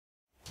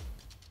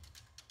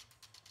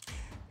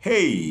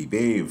Hey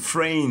there,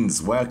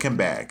 friends, welcome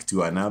back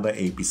to another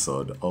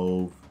episode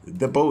of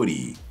The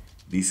Body.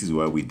 This is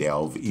where we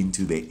delve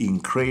into the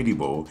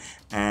incredible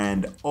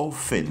and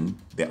often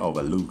the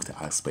overlooked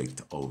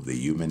aspect of the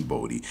human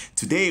body.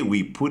 Today,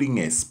 we're putting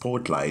a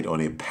spotlight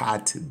on a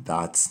part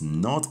that's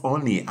not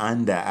only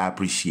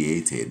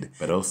underappreciated,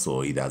 but also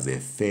it has a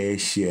fair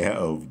share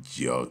of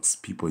jokes.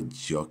 People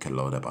joke a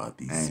lot about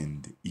this.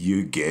 And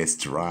you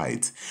guessed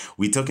right.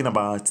 We're talking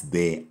about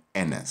the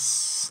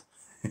anus.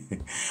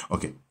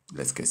 Okay,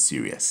 let's get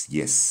serious.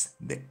 Yes,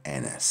 the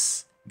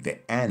anus. The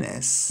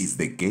anus is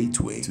the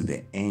gateway to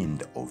the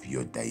end of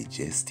your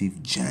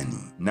digestive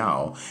journey.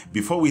 Now,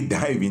 before we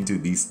dive into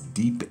this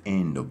deep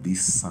end of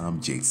these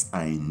subjects,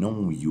 I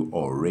know you're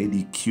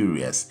already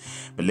curious,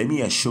 but let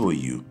me assure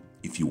you,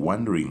 if you're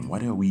wondering,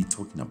 what are we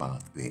talking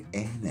about? The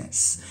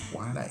anus.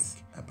 What? Like,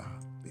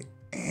 about the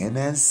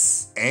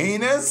anus?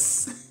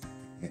 Anus?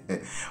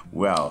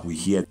 Well, we're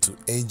here to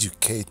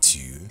educate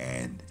you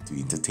and to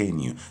entertain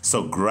you.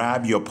 So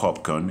grab your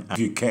popcorn, if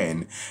you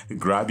can,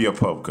 grab your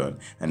popcorn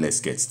and let's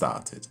get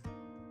started.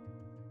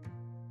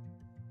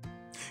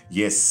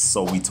 Yes,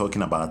 so we're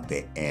talking about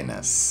the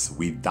anus.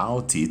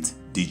 Without it,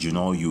 did you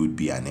know you would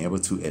be unable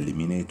to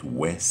eliminate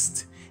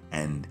waste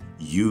and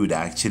you'd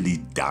actually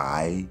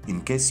die?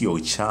 In case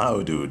your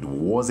childhood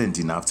wasn't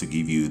enough to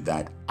give you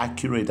that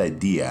accurate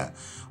idea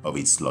of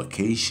its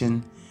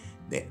location,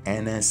 the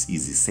anus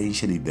is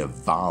essentially the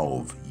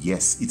valve.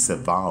 Yes, it's a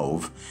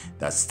valve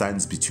that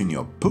stands between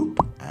your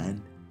poop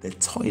and the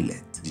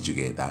toilet. Did you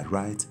get that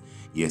right?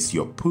 Yes,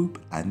 your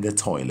poop and the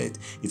toilet.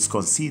 It's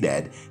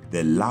considered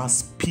the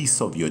last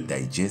piece of your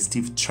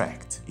digestive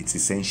tract. It's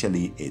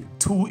essentially a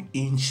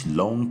 2-inch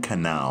long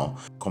canal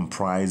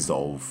comprised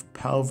of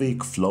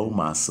pelvic floor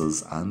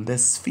muscles and the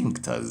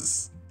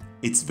sphincters.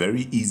 It's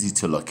very easy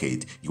to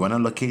locate. You want to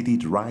locate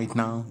it right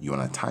now? You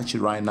want to touch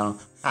it right now?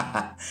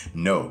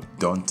 No,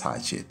 don't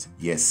touch it.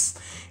 Yes,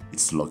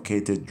 it's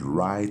located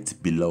right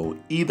below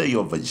either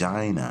your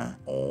vagina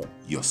or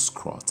your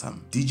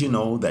scrotum. Did you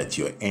know that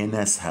your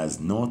anus has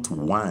not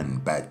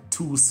one but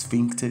 2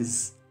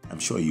 sphincters? I'm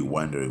sure you're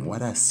wondering,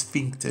 what are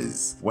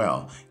sphincters?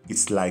 Well,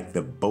 it's like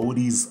the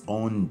body's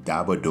own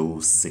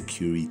double-door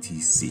security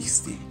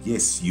system.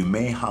 Yes, you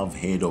may have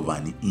heard of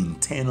an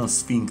internal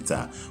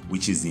sphincter,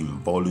 which is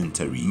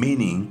involuntary,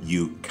 meaning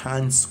you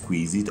can't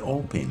squeeze it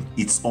open.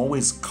 It's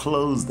always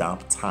closed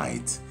up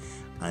tight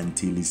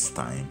until it's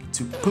time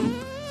to poop,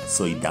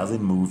 so it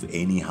doesn't move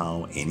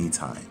anyhow,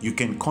 anytime. You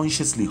can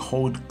consciously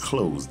hold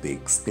closed the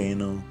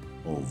external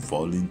or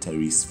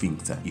voluntary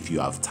sphincter if you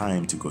have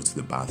time to go to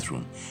the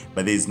bathroom,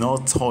 but there's no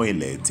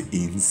toilet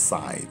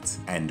inside,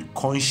 and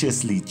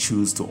consciously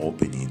choose to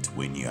open it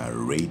when you are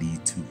ready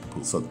to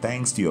poop. So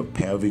thanks to your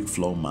pelvic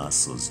floor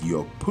muscles,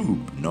 your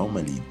poop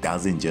normally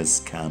doesn't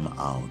just come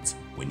out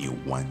when you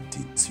want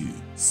it to.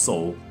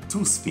 So 2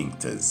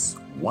 sphincters.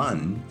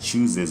 One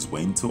chooses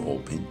when to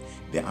open,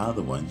 the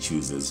other one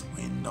chooses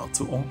when not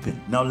to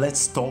open. Now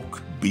let's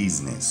talk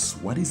business.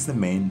 What is the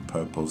main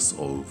purpose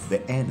of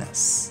the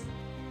anus?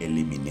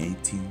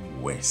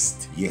 Eliminating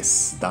waste.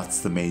 Yes, that's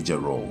the major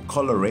role.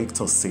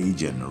 Colorectal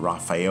surgeon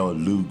Rafael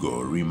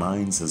Lugo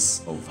reminds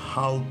us of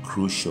how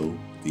crucial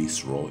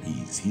this role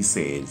is. He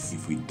says,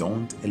 if we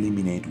don't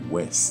eliminate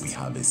waste, we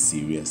have a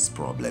serious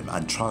problem.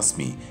 And trust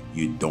me,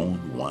 you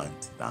don't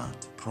want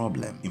that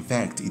problem. In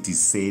fact, it is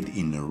said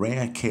in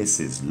rare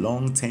cases,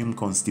 long-term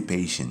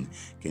constipation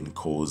can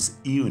cause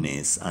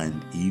illness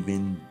and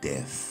even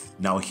death.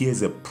 Now,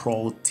 here's a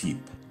pro tip.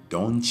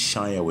 Don't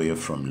shy away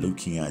from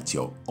looking at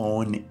your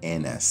own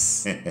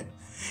anus.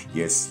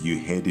 Yes, you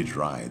heard it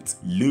right.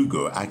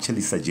 Lugo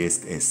actually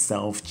suggests a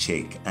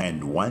self-check,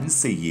 and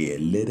once a year,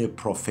 let a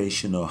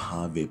professional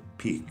have a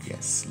peek.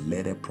 Yes,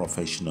 let a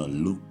professional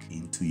look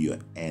into your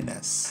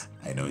anus.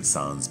 I know it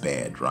sounds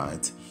bad,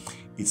 right?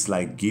 It's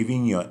like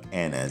giving your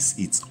anus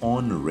its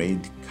own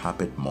red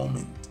carpet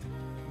moment.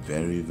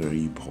 Very, very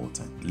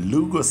important.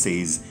 Lugo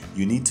says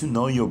you need to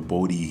know your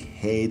body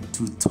head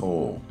to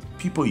toe.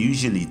 People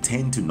usually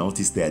tend to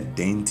notice their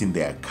dent in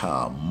their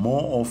car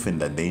more often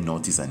than they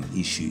notice an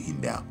issue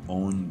in their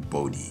own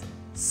body,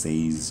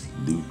 says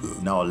Lugo.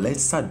 Now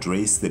let's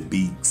address the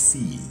big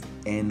C,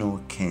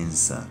 anal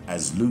cancer.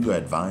 As Lugo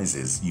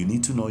advises, you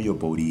need to know your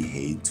body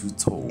head to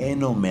toe.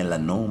 Anal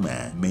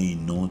melanoma may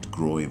not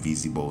grow a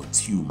visible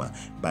tumor,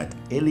 but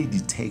early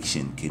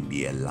detection can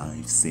be a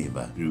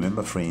lifesaver.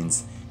 Remember,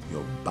 friends,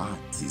 your butt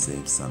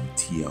deserves some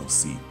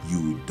TLC.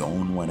 You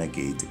don't want to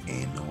get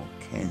anal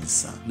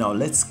cancer. Now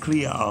let's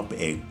clear up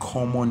a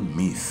common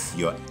myth.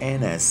 Your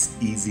anus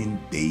isn't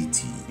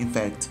dirty. In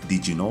fact,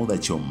 did you know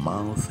that your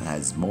mouth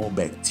has more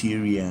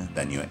bacteria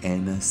than your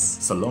anus?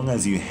 So long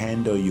as you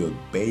handle your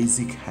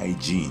basic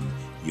hygiene,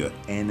 your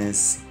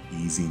anus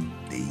isn't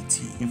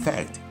dirty. In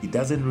fact, it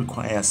doesn't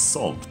require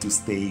soap to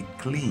stay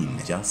clean,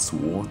 just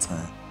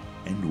water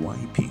and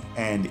wiping.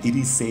 And it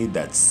is said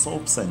that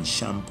soaps and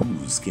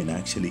shampoos can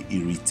actually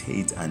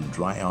irritate and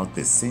dry out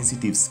the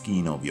sensitive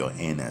skin of your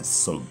anus,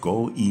 so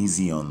go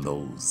easy on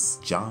those.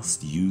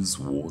 Just use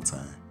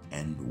water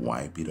and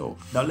wipe it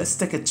off. Now let's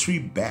take a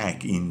trip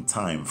back in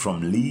time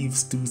from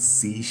leaves to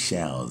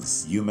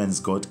seashells. Humans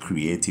got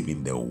creative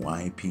in the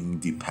wiping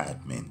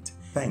department.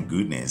 Thank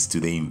goodness to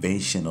the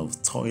invention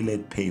of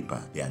toilet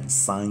paper, the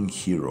unsung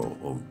hero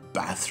of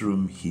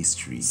bathroom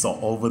history. So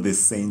over the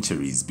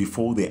centuries,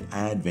 before the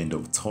advent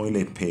of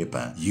toilet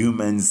paper,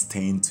 humans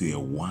turned to a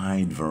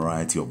wide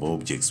variety of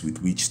objects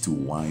with which to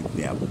wipe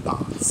their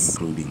butts,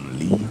 including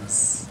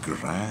leaves,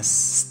 grass,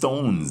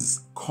 stones,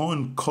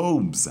 corn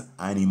cobs,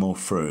 animal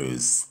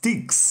furs,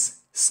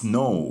 sticks,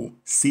 snow,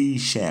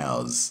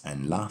 seashells,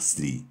 and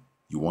lastly,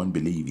 you won't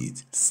believe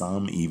it,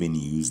 some even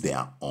use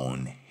their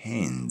own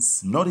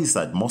hands. Notice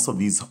that most of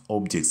these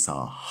objects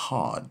are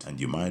hard, and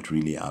you might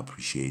really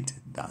appreciate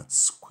that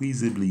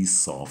squeezably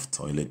soft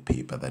toilet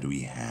paper that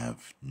we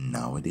have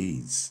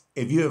nowadays.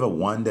 Have you ever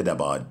wondered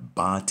about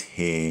butt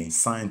hair?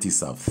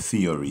 Scientists have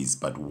theories,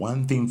 but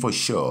one thing for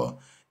sure,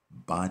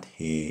 butt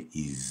hair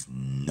is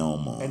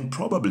normal. And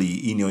probably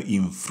in your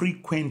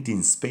infrequent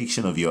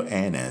inspection of your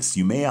anus,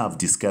 you may have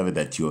discovered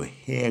that your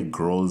hair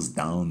grows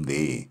down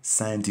there.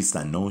 Scientists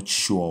are not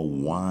sure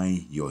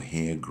why your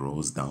hair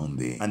grows down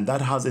there. And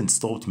that hasn't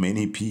stopped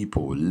many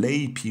people,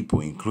 lay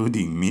people,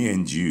 including me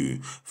and you,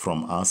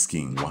 from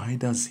asking, why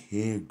does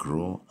hair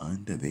grow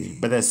under there?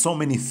 But there's so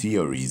many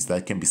theories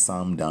that can be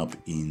summed up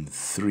in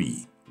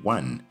 3.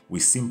 1, we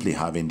simply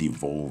haven't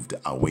evolved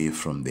away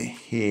from the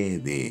hair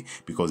there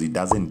because it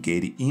doesn't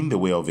get in the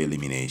way of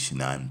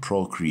elimination and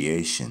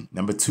procreation.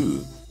 Number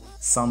 2,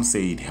 some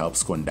say it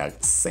helps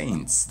conduct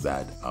scents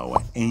that our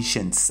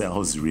ancient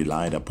cells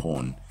relied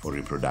upon for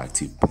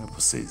reproductive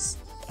purposes.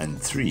 And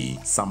 3,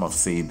 some have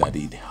said that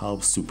it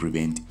helps to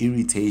prevent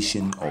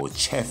irritation or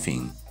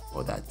chafing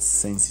or that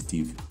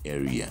sensitive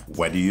area.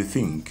 What do you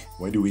think?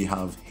 Why do we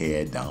have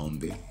hair down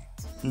there?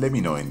 Let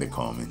me know in the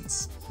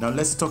comments. Now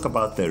let's talk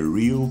about the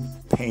real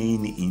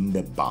pain in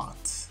the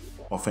butt,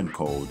 often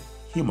called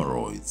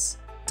hemorrhoids.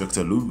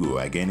 Dr. Lugo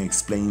again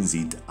explains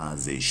it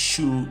as a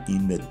shoe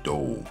in the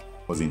door,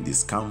 causing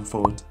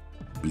discomfort,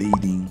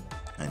 bleeding,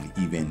 and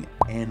even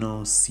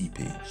anal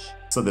seepage.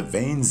 So the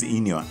veins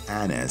in your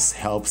anus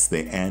helps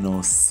the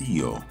anal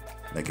seal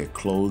like a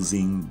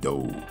closing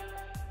door.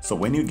 So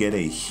when you get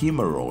a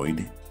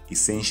hemorrhoid,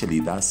 essentially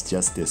that's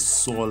just a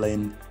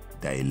swollen,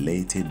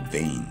 dilated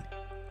vein.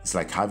 It's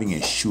like having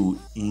a shoe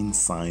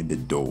inside the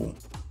door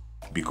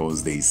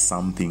because there is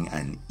something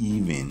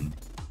uneven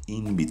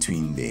in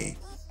between there.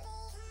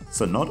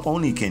 So not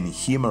only can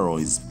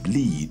hemorrhoids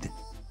bleed,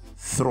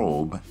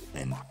 throb,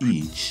 and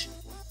itch,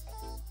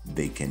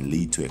 they can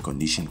lead to a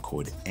condition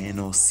called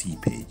anal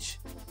seepage.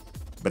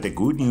 But the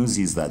good news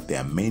is that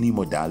there are many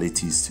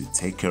modalities to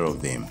take care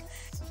of them,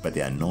 but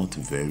they are not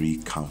very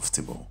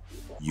comfortable.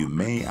 You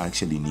may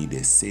actually need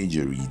a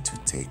surgery to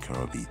take care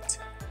of it.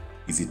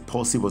 Is it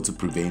possible to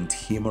prevent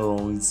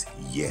hemorrhoids?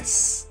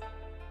 Yes.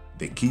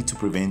 The key to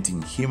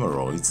preventing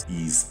hemorrhoids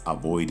is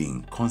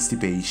avoiding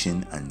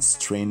constipation and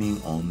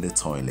straining on the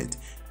toilet.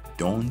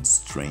 Don't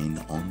strain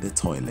on the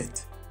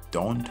toilet.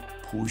 Don't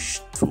push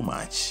too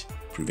much.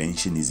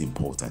 Prevention is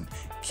important.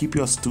 Keep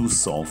your stool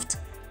soft,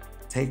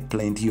 take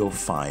plenty of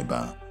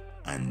fiber,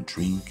 and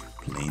drink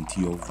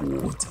plenty of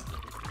water.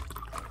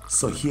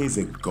 So here's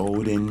a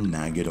golden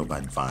nugget of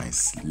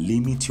advice.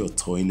 Limit your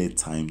toilet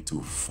time to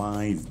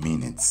 5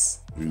 minutes.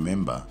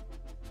 Remember,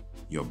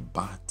 your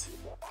butt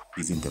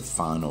isn't a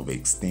fan of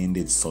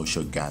extended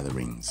social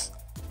gatherings.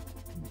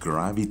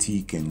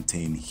 Gravity can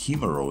turn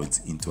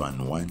hemorrhoids into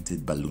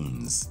unwanted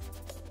balloons.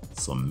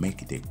 So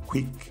make it a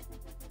quick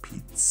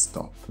pit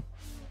stop.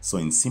 So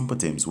in simple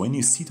terms, when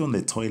you sit on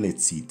the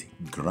toilet seat,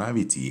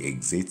 gravity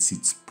exerts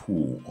its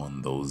pull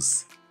on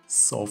those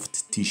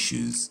soft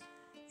tissues,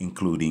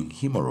 including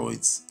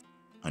hemorrhoids.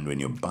 And when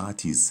your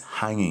butt is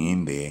hanging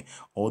in there,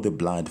 all the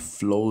blood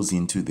flows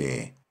into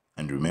there.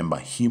 And remember,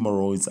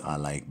 hemorrhoids are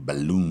like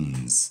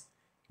balloons.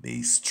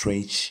 They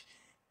stretch,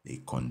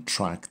 they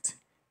contract,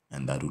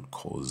 and that would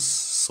cause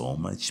so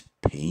much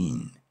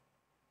pain.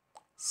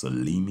 So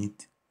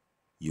limit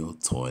your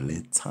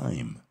toilet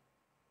time.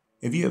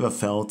 Have you ever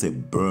felt a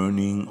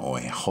burning or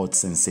a hot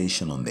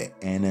sensation on the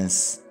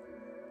anus?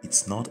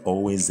 It's not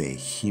always a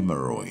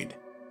hemorrhoid.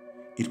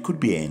 It could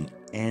be an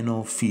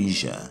anal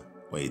fissure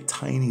or a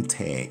tiny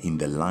tear in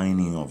the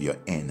lining of your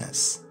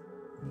anus.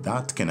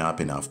 That can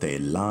happen after a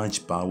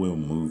large bowel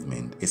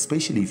movement,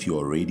 especially if you're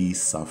already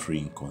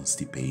suffering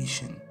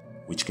constipation,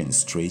 which can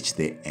stretch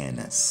the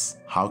anus.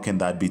 How can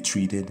that be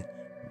treated?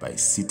 By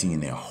sitting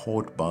in a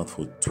hot bath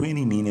for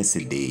 20 minutes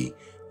a day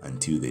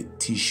until the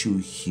tissue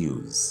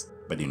heals.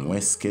 But in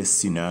worst case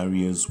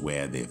scenarios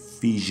where the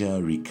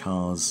fissure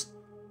recurs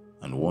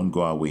and won't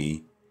go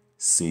away,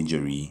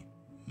 surgery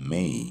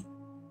may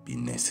be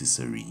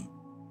necessary.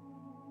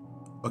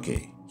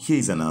 Okay,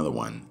 here's another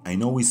one. I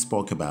know we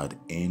spoke about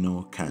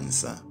anal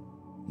cancer.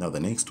 Now the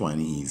next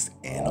one is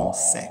anal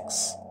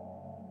sex.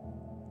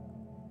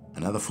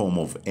 Another form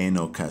of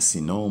anal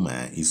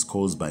carcinoma is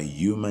caused by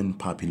human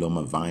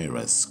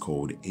papillomavirus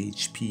called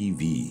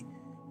HPV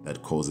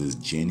that causes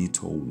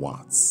genital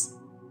warts.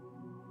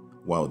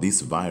 While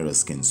this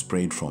virus can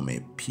spread from a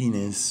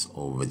penis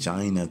or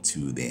vagina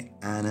to the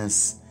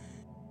anus,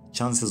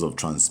 chances of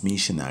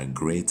transmission are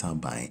greater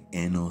by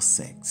anal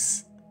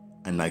sex.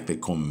 Unlike the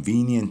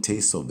convenient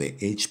taste of the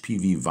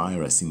HPV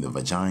virus in the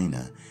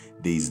vagina,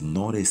 there is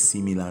not a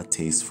similar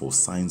taste for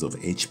signs of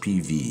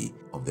HPV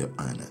of the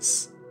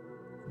anus.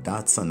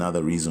 That's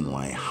another reason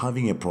why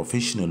having a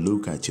professional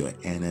look at your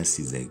anus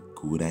is a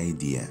good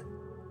idea.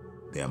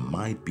 There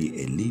might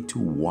be a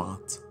little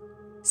wart,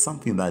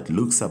 something that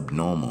looks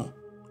abnormal.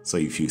 So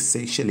if you're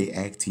sexually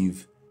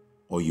active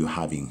or you're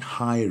having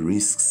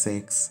high-risk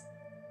sex,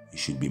 you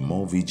should be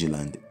more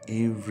vigilant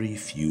every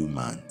few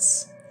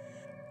months.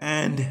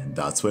 And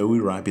that's where we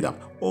wrap it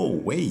up. Oh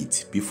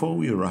wait, before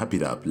we wrap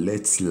it up,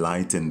 let's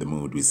lighten the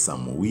mood with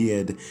some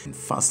weird and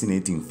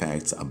fascinating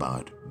facts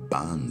about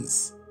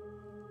bums.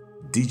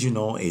 Did you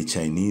know a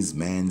Chinese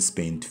man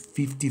spent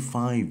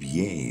 55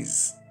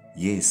 years,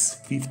 yes,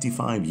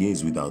 55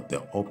 years without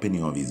the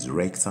opening of his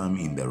rectum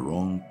in the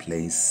wrong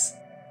place?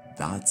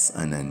 That's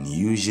an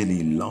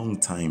unusually long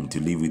time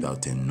to live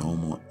without a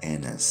normal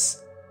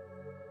anus.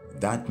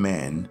 That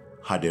man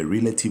had a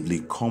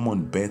relatively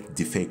common birth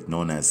defect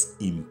known as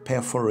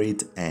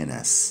imperforate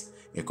anus,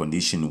 a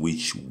condition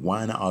which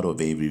 1 out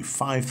of every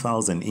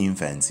 5,000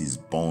 infants is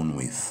born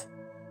with.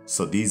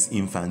 So these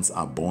infants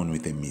are born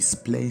with a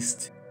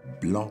misplaced,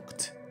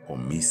 blocked, or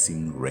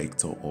missing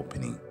rectal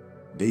opening.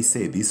 They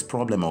say this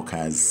problem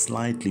occurs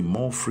slightly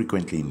more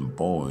frequently in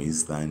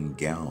boys than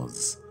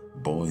girls.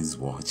 Boys,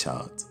 watch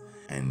out.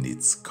 And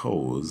its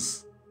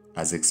cause,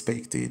 as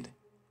expected,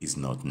 is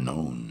not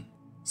known.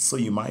 So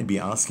you might be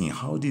asking,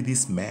 how did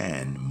this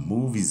man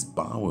move his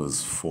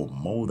bowels for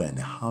more than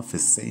half a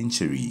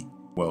century?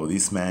 Well,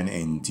 this man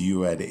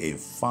endured a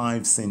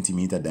 5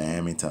 centimeter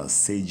diameter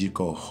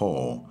surgical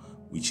hole,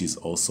 which is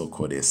also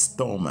called a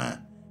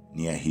stoma,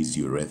 near his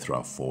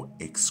urethra for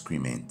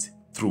excrement,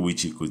 through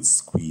which he could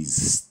squeeze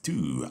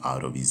stew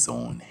out of his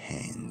own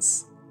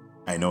hands.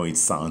 I know it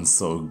sounds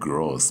so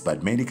gross,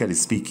 but medically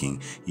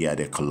speaking, he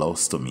had a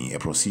colostomy, a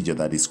procedure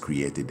that is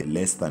created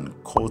less than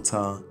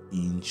 1/4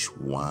 inch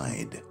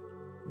wide.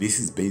 This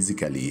is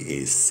basically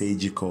a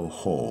surgical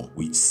hole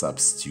which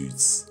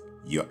substitutes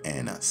your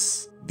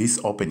anus. This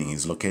opening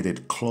is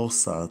located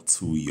closer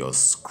to your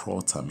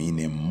scrotum in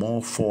a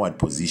more forward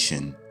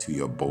position to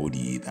your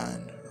body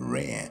than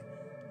rear.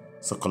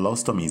 So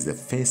colostomy is the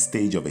first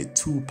stage of a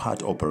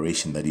 2-part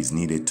operation that is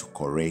needed to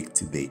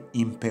correct the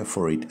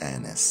imperforate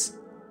anus.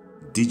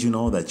 Did you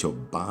know that your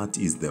butt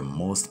is the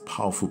most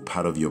powerful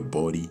part of your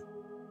body?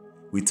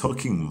 We're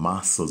talking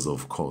muscles,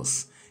 of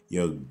course.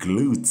 Your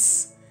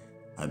glutes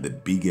are the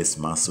biggest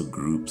muscle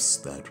groups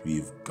that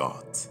we've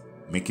got,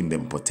 making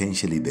them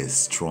potentially the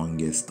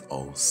strongest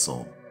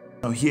also.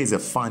 Now here's a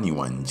funny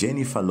one.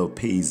 Jennifer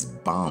Lopez's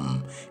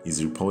bum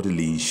is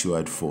reportedly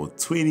insured for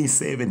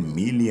 $27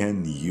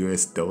 million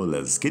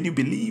US. Can you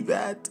believe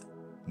that?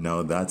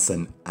 Now that's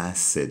an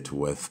asset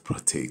worth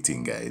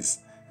protecting, guys.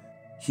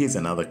 Here's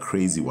another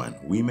crazy one.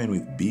 Women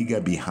with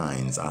bigger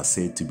behinds are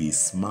said to be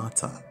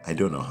smarter. I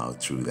don't know how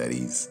true that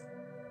is.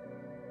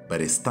 But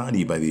a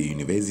study by the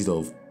University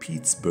of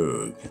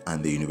Pittsburgh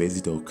and the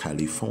University of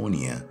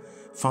California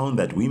found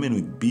that women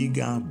with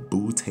bigger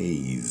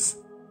booties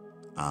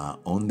are,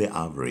 on the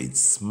average,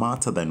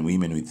 smarter than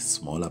women with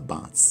smaller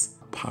butts.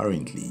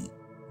 Apparently,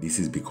 this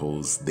is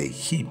because the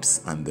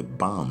hips and the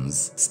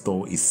bums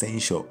store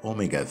essential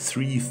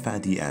omega-3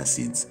 fatty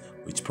acids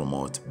which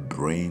promote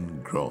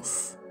brain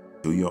growth.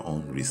 Do your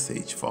own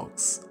research,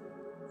 folks.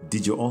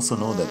 Did you also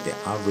know that the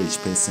average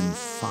person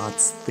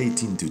farts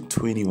 13 to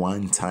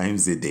 21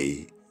 times a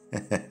day?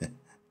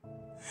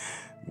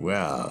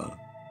 Well,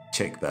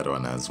 check that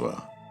one as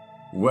well.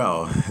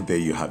 Well, there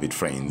you have it,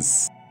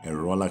 friends. A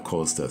roller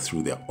coaster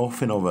through the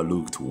often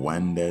overlooked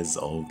wonders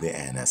of the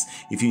anus.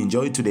 If you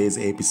enjoyed today's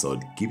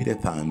episode, give it a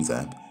thumbs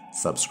up,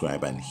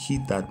 subscribe, and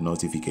hit that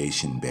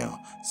notification bell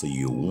so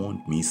you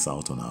won't miss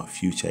out on our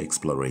future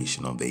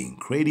exploration of the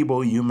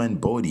incredible human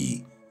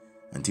body.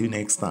 Until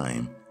next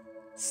time,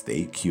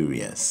 stay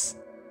curious.